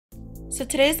So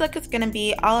today's look is going to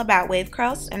be all about wave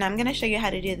curls, and I'm going to show you how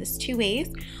to do this two ways,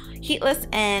 heatless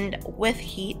and with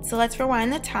heat. So let's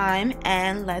rewind the time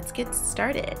and let's get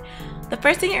started. The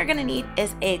first thing you're going to need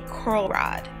is a curl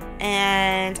rod,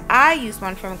 and I use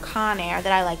one from Conair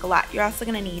that I like a lot. You're also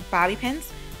going to need bobby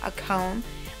pins, a comb,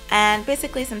 and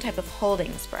basically some type of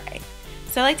holding spray.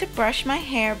 So I like to brush my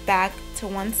hair back to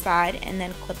one side and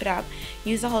then clip it up,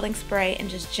 use the holding spray and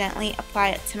just gently apply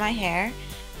it to my hair,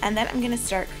 and then I'm going to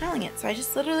start curling it. So I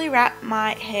just literally wrap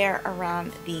my hair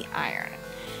around the iron.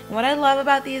 And what I love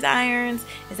about these irons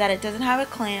is that it doesn't have a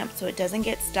clamp, so it doesn't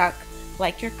get stuck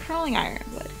like your curling iron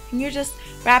would. And you're just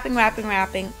wrapping,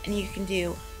 and you can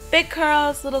do big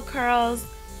curls, little curls,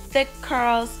 thick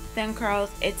curls, thin curls.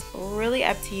 It's really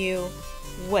up to you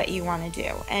what you want to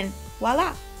do. And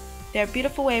voila! They're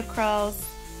beautiful wave curls,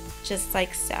 just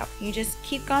like so. You just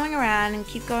keep going around and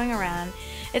keep going around.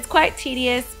 It's quite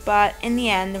tedious, but in the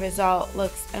end, the result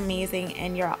looks amazing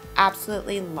and you'll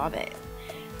absolutely love it.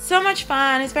 So much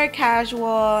fun, it's very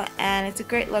casual, and it's a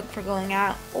great look for going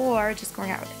out or just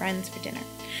going out with friends for dinner.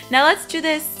 Now let's do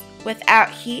this without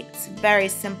heat. It's very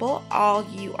simple. All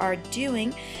you are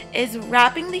doing is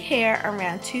wrapping the hair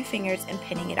around two fingers and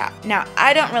pinning it up. Now,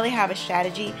 I don't really have a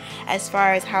strategy as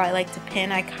far as how I like to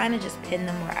pin. I kind of just pin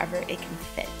them wherever it can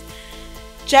fit.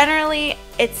 Generally,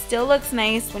 it still looks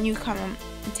nice when you come and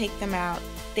take them out.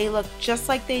 They look just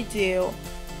like they do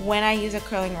when I use a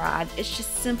curling rod. It's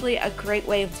just simply a great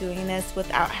way of doing this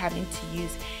without having to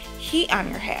use heat on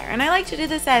your hair. And I like to do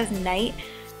this at night,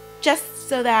 just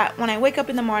so that when I wake up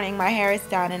in the morning, my hair is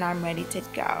done and I'm ready to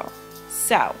go.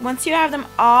 So once you have them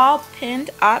all pinned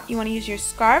up, you want to use your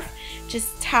scarf.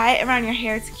 Just tie it around your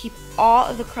hair to keep all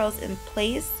of the curls in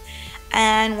place.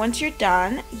 And once you're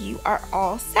done, you are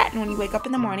all set. And when you wake up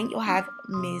in the morning, you'll have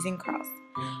amazing curls.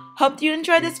 Hope you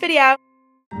enjoyed this video.